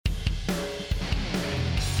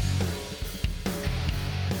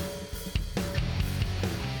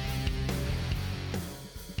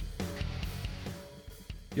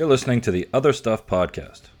You're listening to the Other Stuff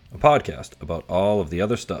Podcast, a podcast about all of the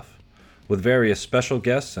other stuff. With various special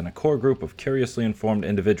guests and a core group of curiously informed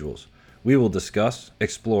individuals, we will discuss,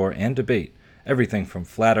 explore, and debate everything from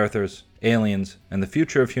flat earthers, aliens, and the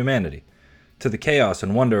future of humanity, to the chaos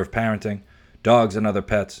and wonder of parenting, dogs and other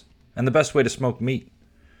pets, and the best way to smoke meat.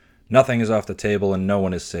 Nothing is off the table and no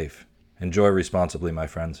one is safe. Enjoy responsibly, my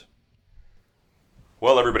friends.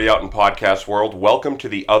 Well, everybody out in podcast world, welcome to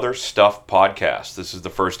the Other Stuff Podcast. This is the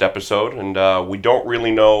first episode, and we don't really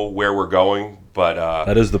know where we're going, but...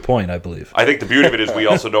 that is the point, I believe. I think the beauty of it is we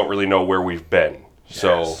also don't really know where we've been.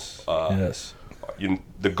 So, Yes.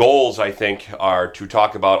 The goals, I think, are to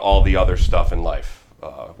talk about all the other stuff in life.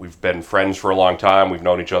 We've been friends for a long time. We've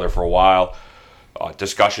known each other for a while.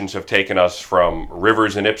 Discussions have taken us from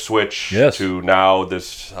Rivers in Ipswich to now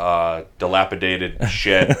this dilapidated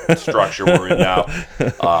shed structure we're in now.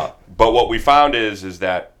 But what we found is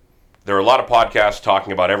that there are a lot of podcasts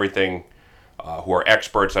talking about everything, who are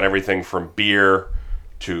experts on everything from beer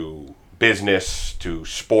to business to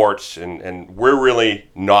sports, and we're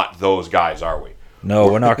really not those guys, are we?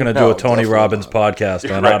 No, we're not going to do a Tony Robbins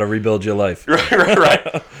podcast on how to rebuild your life.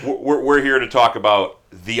 Right. We're here to talk about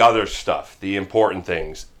the other stuff, the important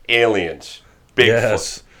things, aliens, Bigfoot.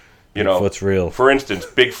 Yes, Bigfoot's real. For instance,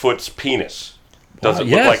 Bigfoot's penis. Does it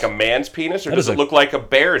look like a man's penis, or does it look like a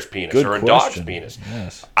bear's penis or a dog's penis?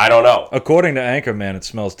 Yes. I don't know. According to Anchorman, it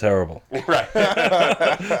smells terrible. Right.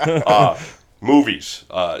 Movies.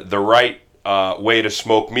 The right way to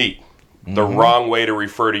smoke meat. The wrong way to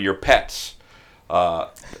refer to your pets. And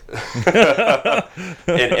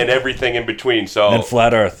everything in between. And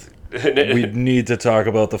flat Earth. We need to talk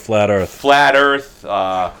about the flat Earth. Flat Earth,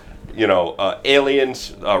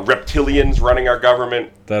 aliens, reptilians running our government.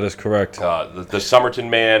 That is correct. The Somerton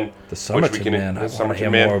Man. The Somerton Man. I want to hear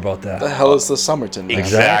more about that. The hell is the Somerton Man?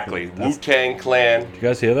 Exactly. Wu-Tang Clan. Did you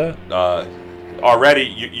guys hear that? Already,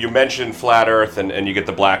 you mentioned flat Earth, and you get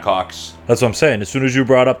the Blackhawks. That's what I'm saying. As soon as you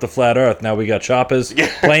brought up the flat Earth, now we got choppers,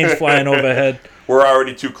 planes flying overhead. We're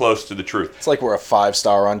already too close to the truth. It's like we're a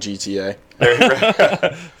 5-star on GTA.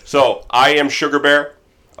 So, I am Sugar Bear.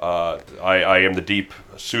 I am the deep,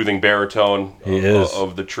 soothing baritone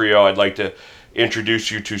of the trio. I'd like to introduce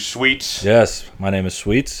you to Sweets. Yes, my name is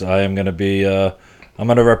Sweets. I am going to be, I'm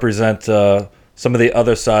going to represent some of the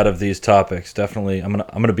other side of these topics. Definitely, I'm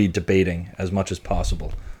going to be debating as much as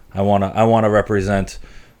possible. I want to represent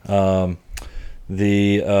the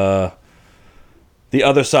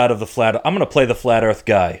other side of the flat. I'm going to play the flat Earth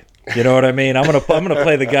guy. You know what I mean? I'm gonna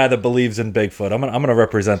play the guy that believes in Bigfoot. I'm gonna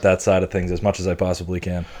represent that side of things as much as I possibly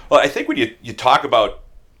can. Well, I think when you talk about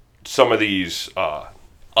some of these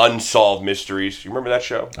unsolved mysteries, you remember that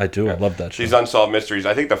show? I do. I love that show. These unsolved mysteries.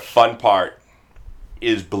 I think the fun part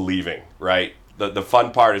is believing, right? The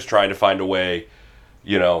fun part is trying to find a way,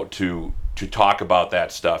 to talk about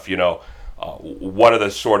that stuff. One of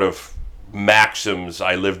the sort of maxims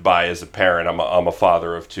I lived by as a parent. I'm a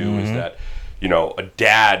father of two. Is that a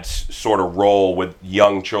dad's sort of role with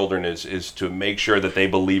young children is to make sure that they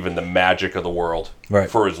believe in the magic of the world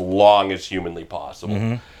for as long as humanly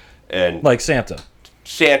possible. And like Santa,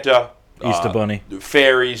 Easter Bunny,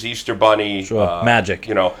 fairies, Easter Bunny, magic.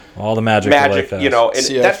 All the magic. Magic, life has.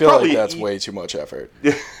 See, I feel like that's way too much effort.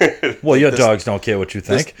 Well, your dogs don't care what you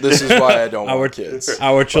think. This is why I don't want kids.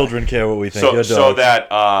 Our children care what we think. So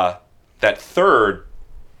that third,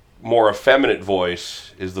 more effeminate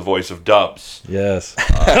voice is the voice of Dubs. Yes.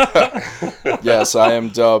 Yes, I am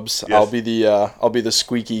Dubs. Yes. I'll be the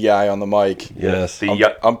squeaky guy on the mic. Yes.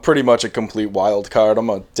 I'm pretty much a complete wild card.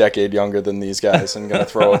 I'm a decade younger than these guys and gonna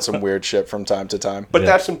throw out some weird shit from time to time. But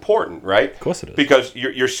that's important, right? Of course it is. Because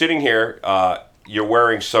you're sitting here, you're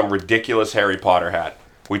wearing some ridiculous Harry Potter hat.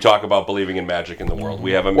 We talk about believing in magic in the world.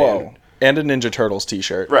 We have a man. Whoa. And a Ninja Turtles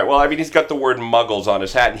t-shirt. Right. Well, I mean, he's got the word Muggles on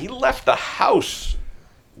his hat, and he left the house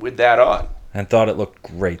with that on. And thought it looked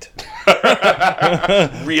great.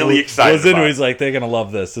 Really excited. He's like, they're going to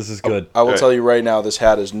love this. This is good. I will tell you right now, this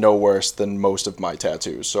hat is no worse than most of my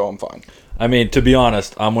tattoos, so I'm fine. I mean, to be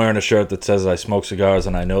honest, I'm wearing a shirt that says I smoke cigars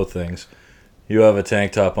and I know things. You have a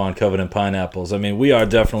tank top on covered in pineapples. I mean, we are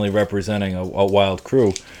definitely representing a wild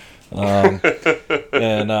crew. And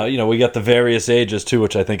we got the various ages, too,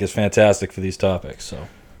 which I think is fantastic for these topics. So,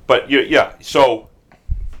 but, so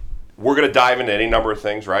we're going to dive into any number of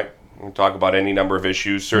things, right? We'll talk about any number of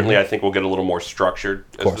issues. Certainly, I think we'll get a little more structured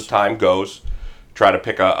as the time goes. try to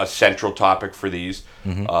pick a central topic for these.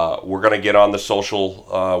 We're going to get on the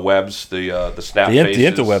social webs, the Snap Faces. The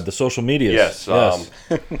interweb, the social medias. Yes.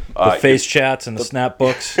 The face chats and the snap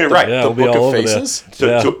books. Right. Yeah, The we'll be Book all of over Faces?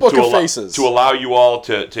 there. The Book of Faces. To allow you all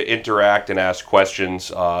to interact and ask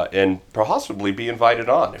questions and possibly be invited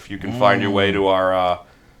on if you can find your way to our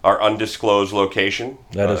undisclosed location.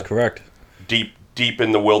 That is correct. Deep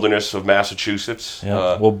in the wilderness of Massachusetts.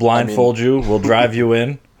 Yeah. We'll blindfold you. We'll drive you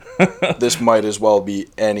in. This might as well be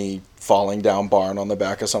any falling down barn on the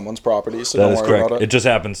back of someone's property, so That don't is worry correct. about It it. just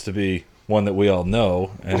happens to be one that we all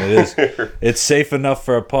know, and it is. It's safe enough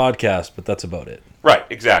for a podcast, but that's about it. Right,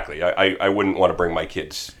 exactly. I wouldn't want to bring my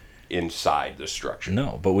kids inside the structure.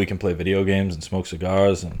 No, but we can play video games and smoke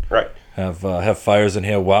cigars and Right. have fires in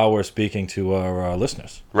here while we're speaking to our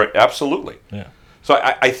listeners. Right, absolutely. Yeah. So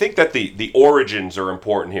I think that the origins are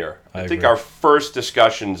important here. I think agree. our first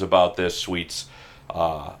discussions about this, Sweets,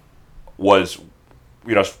 was,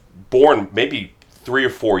 born maybe 3 or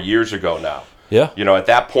 4 years ago now. Yeah. At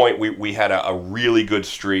that point, we had a really good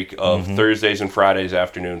streak of Thursdays and Fridays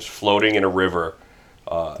afternoons floating in a river,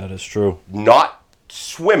 That is true. not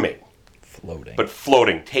swimming, Floating. but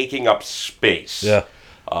floating, taking up space. yeah.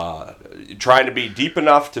 Trying to be deep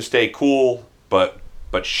enough to stay cool, but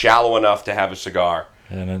shallow enough to have a cigar.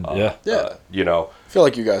 And then, yeah. Yeah. I I feel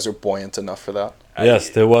like you guys are buoyant enough for that. Yes,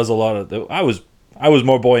 there was a lot of. I was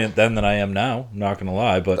more buoyant then than I am now. I'm not gonna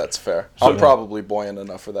lie, but That's fair. I'm probably buoyant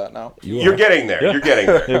enough for that now. You're getting there. Yeah. You're getting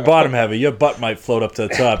there. you're bottom heavy. Your butt might float up to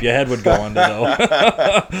the top. Your head would go under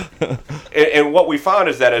though. And what we found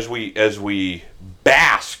is that as we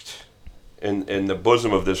basked in the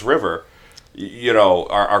bosom of this river,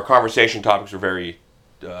 our conversation topics are very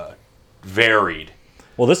varied.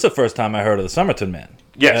 Well, this is the first time I heard of the Somerton Man.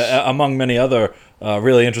 Yes. Among many other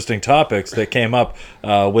really interesting topics that came up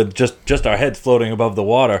with just our heads floating above the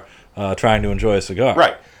water, trying to enjoy a cigar.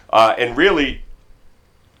 Right. And really,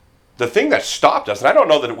 the thing that stopped us, and I don't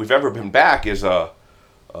know that we've ever been back, is a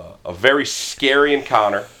very scary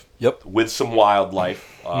encounter. Yep. With some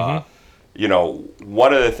wildlife. One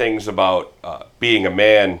of the things about being a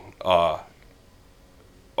man of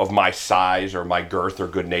my size or my girth or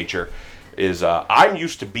good nature is I'm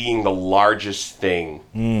used to being the largest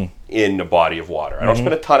thing in the body of water. I don't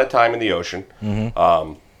spend a ton of time in the ocean.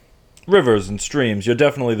 Rivers and streams. You're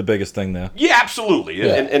definitely the biggest thing there. Yeah, absolutely.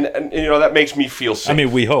 Yeah. And that makes me feel safe. I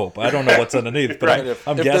mean, we hope. I don't know what's underneath, but Right.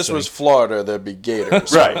 I'm If guessing. this was Florida, there'd be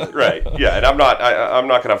gators. Right. Yeah, and I'm not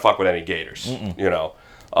going to fuck with any gators,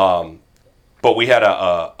 But we had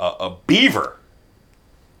a beaver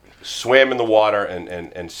swam in the water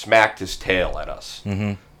and smacked his tail at us.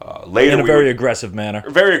 Later, in a very aggressive manner.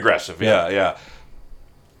 very aggressive. Yeah.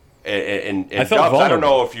 And I felt Dubs, I don't vulnerable.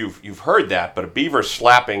 know if you've heard that, but a beaver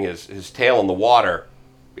slapping his tail in the water,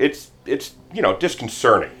 it's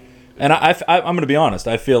disconcerting. And I'm going to be honest.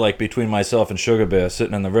 I feel like between myself and Sugar Bear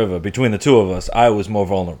sitting in the river, between the two of us, I was more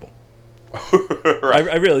vulnerable. Right.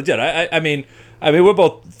 I really did. I mean, we're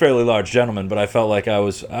both fairly large gentlemen, but I felt like I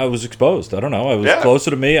was exposed. I don't know. I was Yeah. closer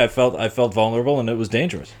to me. I felt vulnerable, and it was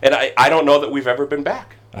dangerous. And I don't know that we've ever been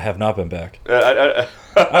back. I have not been back. I-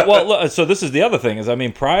 Well, look, so this is the other thing. Is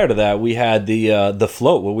prior to that, we had the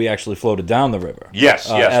float where we actually floated down the river. Yes,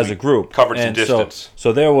 as we a group, covered some And distance.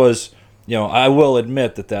 So there was, I will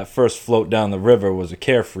admit that first float down the river was a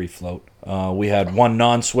carefree float. We had one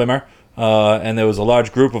non-swimmer, and there was a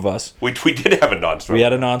large group of us. we did have a non-swimmer. We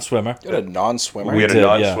had a non-swimmer. You had a non-swimmer. We had a did,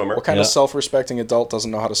 yeah. non-swimmer. What kind Yeah. of self-respecting adult doesn't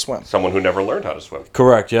know how to swim? Someone who never learned how to swim.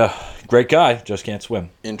 Correct, yeah. Great guy, just can't swim.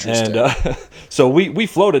 Interesting. And so we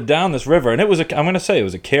floated down this river, and it was I'm going to say it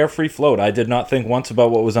was a carefree float. I did not think once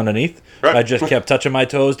about what was underneath. Right. I just kept touching my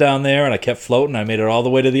toes down there, and I kept floating. I made it all the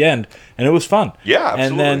way to the end, and it was fun. Yeah, absolutely.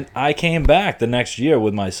 And then I came back the next year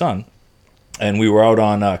with my son, and we were out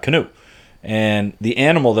on a canoe. And the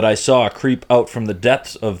animal that I saw creep out from the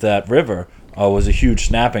depths of that river was a huge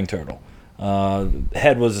snapping turtle.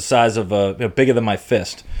 Head was the size of bigger than my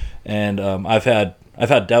fist, and I've had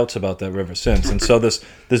doubts about that river since. And so this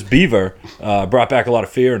beaver brought back a lot of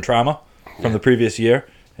fear and trauma from the previous year,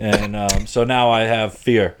 and so now I have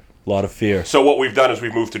fear, a lot of fear. So what we've done is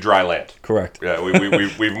we've moved to dry land. Correct. Yeah,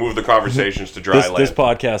 we've moved the conversations to dry land. This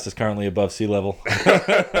podcast is currently above sea level.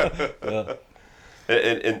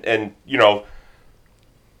 And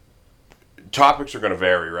topics are going to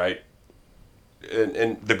vary, right?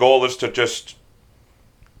 And the goal is to just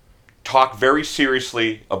talk very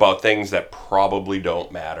seriously about things that probably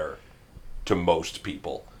don't matter to most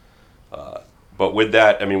people. But with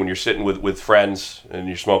that, when you're sitting with friends and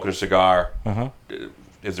you're smoking a cigar,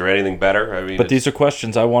 is there anything better? But these are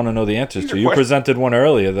questions I want to know the answers These to. are You questions. presented one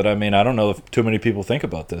earlier that I don't know if too many people think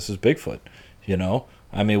about this. Is Bigfoot. You know,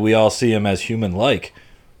 I mean, we all see him as human-like,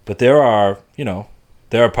 but there are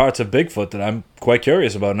parts of Bigfoot that I'm quite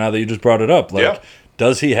curious about now that you just brought it up. Like, Yeah.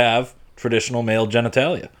 does he have traditional male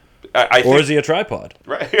genitalia? I Or think, is he a tripod?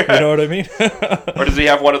 right? You know what I mean? Or does he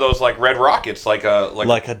have one of those like red rockets, like a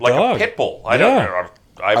dog. pit bull? I Yeah. don't.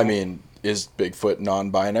 I mean, is Bigfoot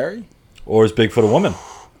non-binary? Or is Bigfoot a woman?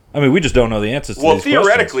 I mean, we just don't know the answers to well, these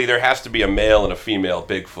theoretically, there has to be a male and a female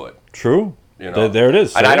Bigfoot. questions. True. You know, There it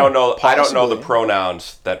is. And So, I don't know. I don't know the Possibly.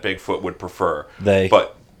 pronouns that Bigfoot would prefer. They.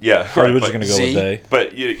 But yeah, We're right, just but- going to go Z? with they.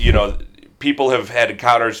 But you know, people have had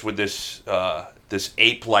encounters with this this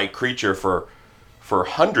ape-like creature for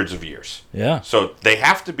hundreds of years. Yeah. So they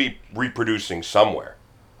have to be reproducing somewhere.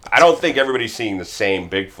 I don't think everybody's seeing the same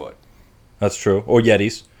Bigfoot. That's true. Or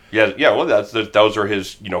Yetis. Yeah. Well, those are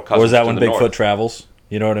his cousins. Or is that to when the Bigfoot north. travels?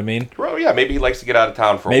 You know what I mean? Well, yeah, maybe he likes to get out of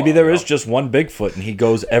town for a Maybe while. there you is know? just one Bigfoot and he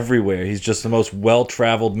goes everywhere. He's just the most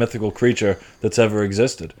well-traveled mythical creature that's ever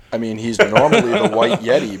existed. I mean, he's normally the white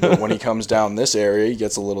Yeti, but when he comes down this area, he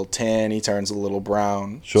gets a little tan, he turns a little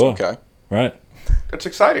brown. It's Sure. okay. Right. It's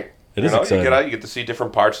exciting. It is You exciting. get out, you get to see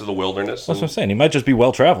different parts of the wilderness. That's what I'm saying. He might just be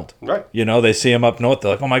well-traveled. Right. You know, they see him up north.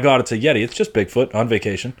 They're like, oh, my God, it's a Yeti. It's just Bigfoot on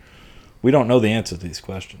vacation. We don't know the answer to these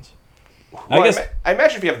questions. Well, I guess... I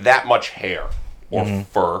imagine if you have that much hair or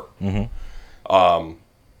fur,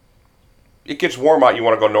 it gets warm out. You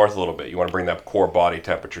want to go north a little bit. You want to bring that core body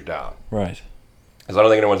temperature down. Right. Because I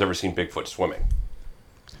don't think anyone's ever seen Bigfoot swimming.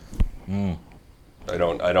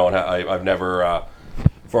 I've never.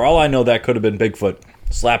 For all I know, that could have been Bigfoot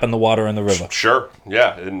slapping the water in the river. Sure.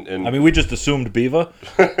 Yeah. And I mean, we just assumed beaver,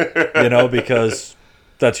 because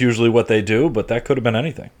that's usually what they do, but that could have been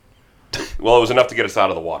anything. well, it was enough to get us out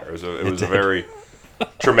of the water. It was a very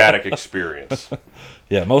traumatic experience.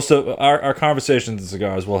 Yeah, most of our conversations and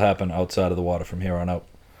cigars will happen outside of the water from here on out.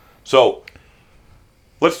 So,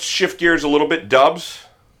 let's shift gears a little bit. Dubs,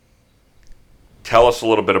 tell us a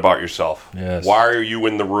little bit about yourself. Yes. Why are you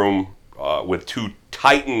in the room with two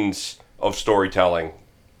titans of storytelling,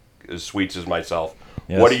 as sweets as myself?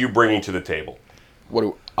 Yes. What are you bringing to the table? What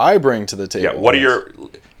do I bring to the table? Yeah. What are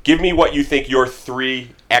give me what you think your 3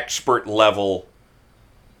 expert level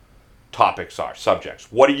topics are,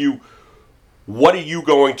 subjects. What are you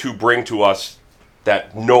going to bring to us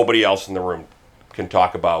that nobody else in the room can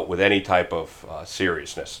talk about with any type of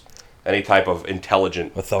seriousness, any type of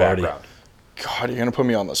intelligent Authority. background? God, you're gonna put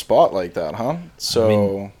me on the spot like that, huh?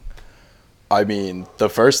 So, I mean, the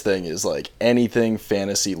first thing is like anything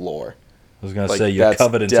fantasy lore. I was going to Like, say, you're that's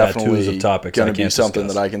covered in tattoos definitely of topics I gonna can't be something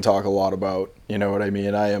discuss. that I can talk a lot about. You know what I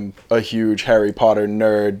mean? I am a huge Harry Potter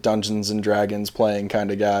nerd, Dungeons and Dragons playing kind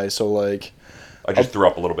of guy. So like, I just threw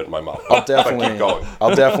up a little bit in my mouth. I'll definitely, Keep going.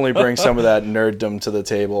 I'll definitely bring some of that nerddom to the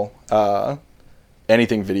table.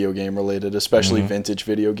 Anything video game related, especially vintage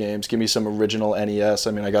video games. Give me some original NES.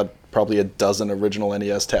 I mean, I got probably a dozen original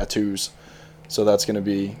NES tattoos, so that's going to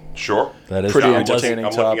be Sure. That is pretty true. I'm looking, entertaining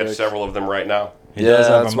I'm looking at topic. several of them right now. He does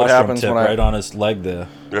Yeah, have that's a what mushroom happens tip when I- right on his leg there.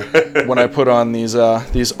 when I put on these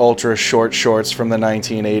ultra short shorts from the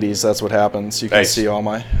 1980s. That's what happens. You can Hey, see all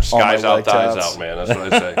my Skies leg out, thighs tats. out, man. That's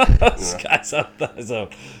what I say. Guys up, guys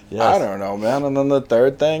up. Yes. I don't know, man. And then the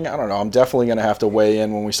third thing, I don't know. I'm definitely gonna have to weigh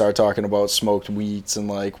in when we start talking about smoked wheats and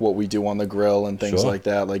like what we do on the grill and things Sure. like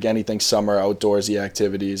that. Like anything summer outdoorsy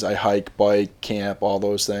activities. I hike, bike, camp, all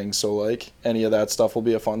those things. So like any of that stuff will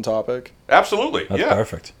be a fun topic. Absolutely. That's yeah.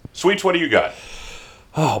 perfect. Sweets, what do you got?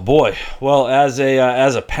 Oh boy. Well, as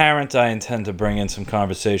a parent, I intend to bring in some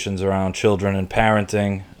conversations around children and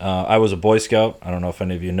parenting. I was a Boy Scout. I don't know if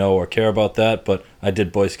any of you know or care about that, but I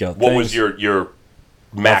did Boy Scout What things. was your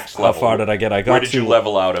max How level? far did I get? I got Where did you to-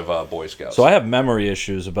 level out of Boy Scouts? So I have memory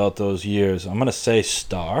issues about those years. I'm gonna say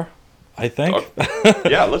star. I think.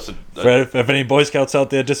 yeah, listen. If any Boy Scouts out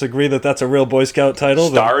there disagree that that's a real Boy Scout title,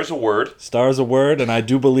 then Star is a word. star is a word, and I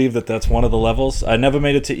do believe that that's one of the levels. I never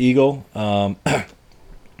made it to Eagle.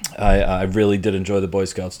 I really did enjoy the Boy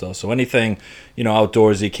Scout stuff. So anything,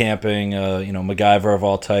 outdoorsy, camping, MacGyver of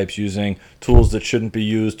all types, using tools that shouldn't be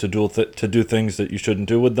used to do things that you shouldn't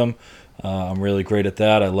do with them. I'm really great at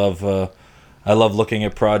that. I love looking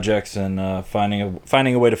at projects and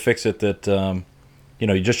finding a way to fix it that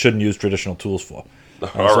you just shouldn't use traditional tools for.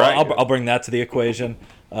 All right. I'll bring that to the equation.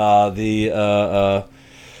 I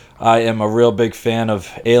am a real big fan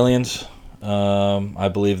of aliens. I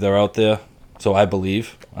believe they're out there. So I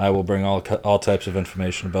believe I will bring all types of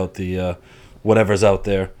information about the whatever's out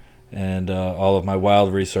there, and all of my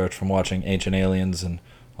wild research from watching Ancient Aliens and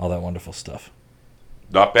all that wonderful stuff.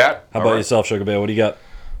 Not bad. How All about right. yourself, Sugar Bear? What do you got?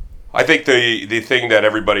 I think the thing that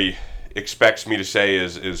everybody expects me to say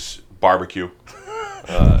is barbecue.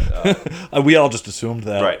 We all just assumed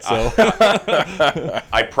that. Right. So.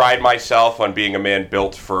 I pride myself on being a man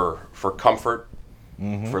built for comfort,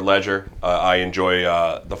 for leisure. I enjoy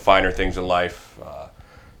the finer things in life,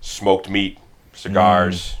 smoked meat,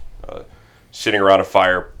 cigars, sitting around a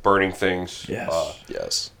fire, burning things. Yes.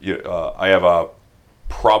 Yes. I have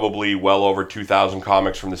probably well over 2,000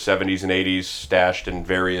 comics from the 70s and 80s stashed in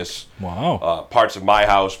various Wow. parts of my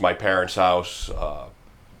house, my parents' house,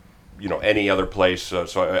 any other place.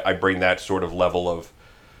 So I bring that sort of level of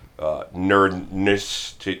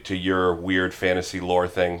nerdness to your weird fantasy lore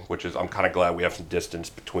thing, which is, I'm kind of glad we have some distance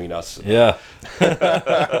between us. Yeah.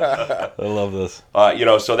 I love this.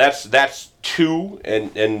 So that's two,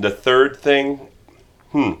 and the third thing,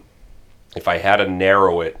 if I had to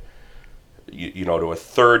narrow it, to a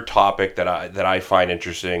third topic that I find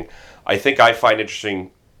interesting, I think I find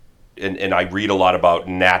interesting, and I read a lot about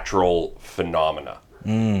natural phenomena.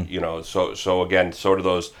 So again, sort of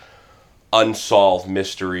those unsolved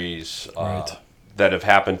mysteries that have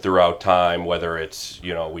happened throughout time, whether it's,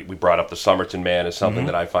 we brought up the Somerton Man as something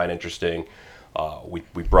that I find interesting.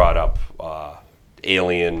 We brought up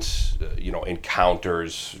aliens,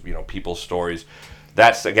 encounters, people's stories.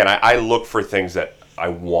 That's, again, I look for things that I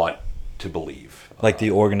want to believe. Like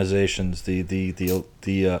the organizations, the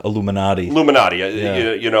Illuminati.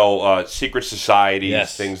 Secret societies,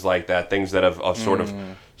 Yes. things like that, things that have sort of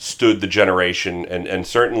stood the generation, and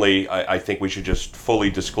certainly I think we should just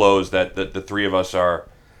fully disclose that the three of us are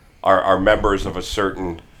members of a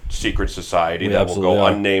certain secret society that will go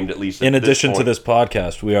unnamed, at least in addition to this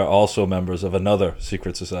podcast. We are also members of another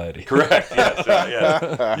secret society. Correct.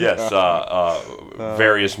 Yes.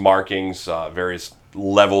 Various markings, various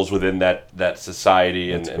levels within that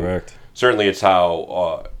society, That's correct. Certainly it's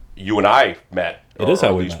how you and I met. It is how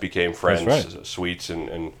at we least met. became friends. That's right. Sweets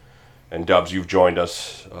and Dubs, you've joined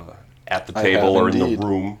us at the table or indeed. in the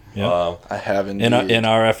room. Yeah. I have indeed. In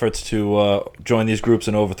our efforts to join these groups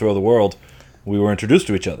and overthrow the world, we were introduced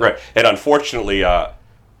to each other. Right, and unfortunately,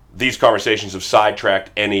 these conversations have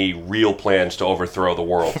sidetracked any real plans to overthrow the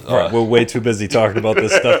world. Right, we're way too busy talking about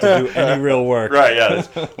this stuff to do any real work. Right, yeah.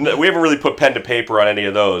 We haven't really put pen to paper on any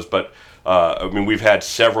of those, but we've had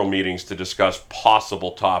several meetings to discuss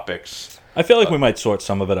possible topics. I feel like we might sort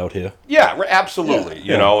some of it out here. Yeah, absolutely.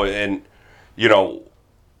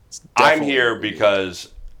 I'm here because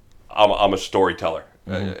I'm a storyteller.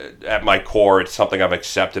 At my core, it's something I've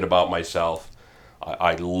accepted about myself.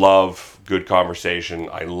 I love good conversation.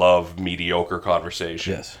 I love mediocre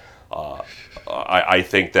conversation. Yes. I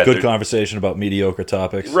think that Good conversation about mediocre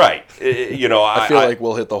topics. Right. I feel like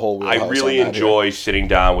we'll hit the whole wheelhouse. I really on that enjoy sitting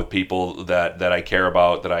down with people that I care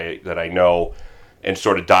about, that I know, and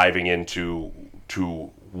sort of diving into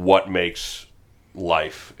what makes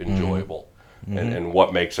life enjoyable and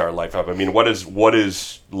what makes our life up. I mean, what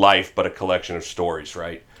is life but a collection of stories,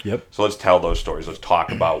 right? Yep. So let's tell those stories. Let's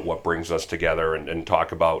talk about what brings us together and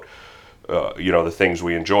talk about the things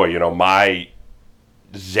we enjoy. My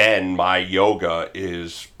Zen, my yoga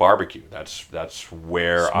is barbecue. That's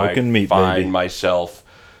where Smoking meat, find baby. myself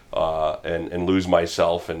and lose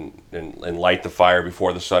myself and light the fire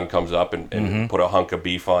before the sun comes up and put a hunk of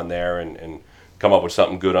beef on there and come up with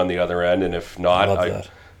something good on the other end. And if not, Love that.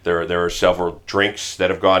 there are several drinks that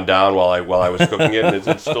have gone down while I was cooking it, and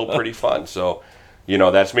it's still pretty fun. So,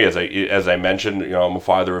 that's me. As I mentioned, I'm a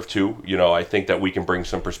father of two. I think that we can bring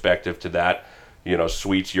some perspective to that.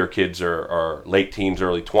 Sweets, your kids are late teens,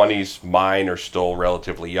 early 20s. Mine are still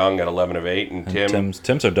relatively young at 11 of 8. And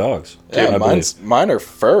Tim's are dogs. Yeah, I believe. mine are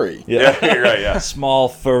furry. Yeah, you're right, yeah. Small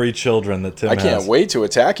furry children that Tim I has. can't wait to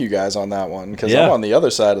attack you guys on that one because Yeah. I'm on the other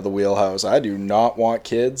side of the wheelhouse. I do not want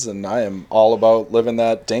kids, and I am all about living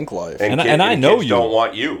that dink life. And I know kids you. don't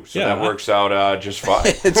want you, so Yeah, that works out just fine.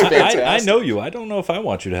 It's fantastic. I know you. I don't know if I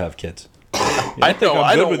want you to have kids. I think I'm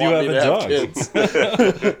I good don't with you want me having to have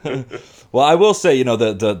dogs. kids. Well, I will say,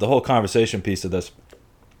 the whole conversation piece of this,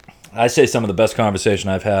 I say some of the best conversation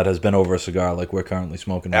I've had has been over a cigar like we're currently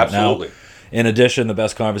smoking right Absolutely. now. In addition, the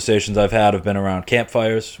best conversations I've had have been around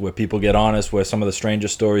campfires, where people get honest, where some of the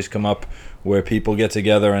strangest stories come up, where people get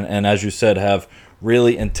together and as you said, have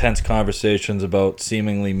really intense conversations about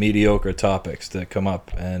seemingly mediocre topics that come up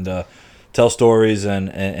and tell stories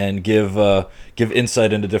and give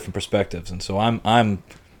insight into different perspectives. And so I'm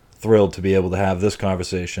thrilled to be able to have this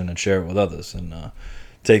conversation and share it with others and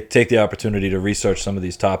take the opportunity to research some of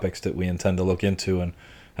these topics that we intend to look into. And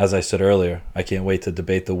as I said earlier, I can't wait to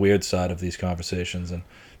debate the weird side of these conversations and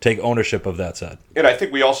take ownership of that side. And I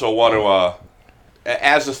think we also want to,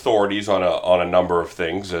 as authorities on a number of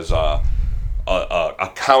things, as a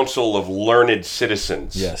council of learned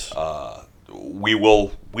citizens. Yes. We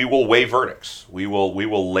will we will weigh verdicts. We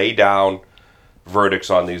will lay down verdicts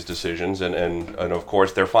on these decisions, and of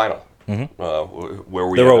course they're final.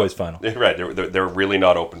 They're always final. Right. They're really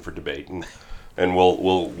not open for debate, and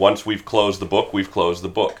we'll once we've closed the book, we've closed the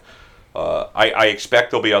book. I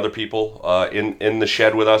expect there'll be other people in the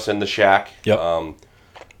shed with us in the shack,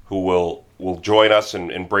 who will join us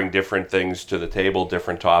and bring different things to the table,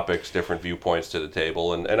 different topics, different viewpoints to the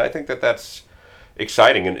table, and I think that's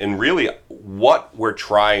exciting, and really what we're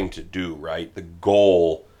trying to do, right? The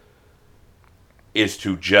goal is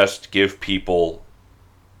to just give people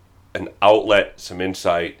an outlet, some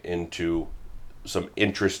insight into some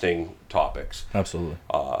interesting topics. Absolutely.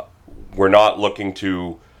 We're not looking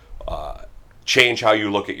to change how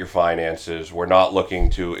you look at your finances. We're not looking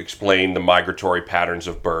to explain the migratory patterns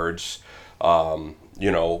of birds.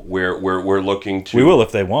 We're looking to. We will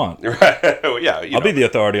if they want. Yeah, I'll be the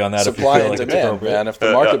authority on that. Supply if you feel and like demand, man. If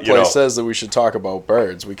the marketplace says that we should talk about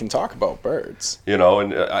birds, we can talk about birds.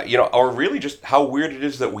 Or really just how weird it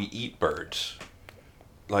is that we eat birds.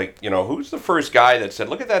 Like, who's the first guy that said,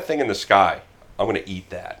 "Look at that thing in the sky. I'm going to eat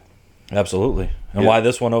that." Absolutely. And why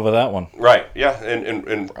this one over that one? Right. Yeah.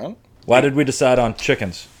 And why did we decide on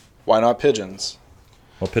chickens? Why not pigeons?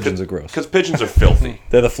 Well, pigeons are gross. Because pigeons are filthy.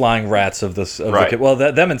 They're the flying rats of this. Right.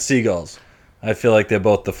 Them and seagulls. I feel like they're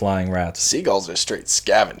both the flying rats. Seagulls are straight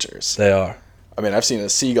scavengers. They are. I mean, I've seen a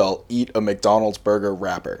seagull eat a McDonald's burger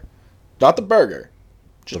wrapper. Not the burger.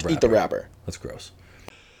 Just eat the wrapper. That's gross.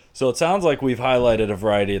 So it sounds like we've highlighted a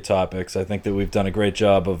variety of topics. I think that we've done a great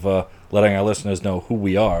job of letting our listeners know who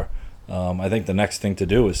we are. I think the next thing to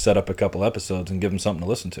do is set up a couple episodes and give them something to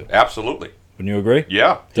listen to. Absolutely. Wouldn't you agree?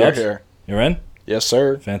 Yeah. Dubs, Here. You're in? Yes,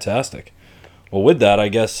 sir. Fantastic. Well, with that, I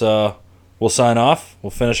guess we'll sign off. We'll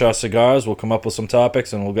finish our cigars. We'll come up with some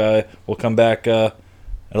topics, and we'll come back at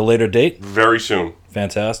a later date. Very soon.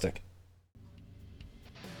 Fantastic.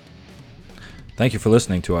 Thank you for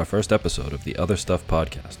listening to our first episode of the Other Stuff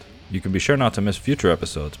Podcast. You can be sure not to miss future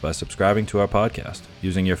episodes by subscribing to our podcast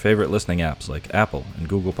using your favorite listening apps like Apple and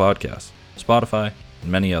Google Podcasts, Spotify,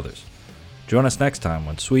 and many others. Join us next time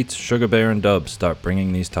when Sweets, Sugar Bear, and Dubs start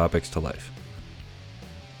bringing these topics to life.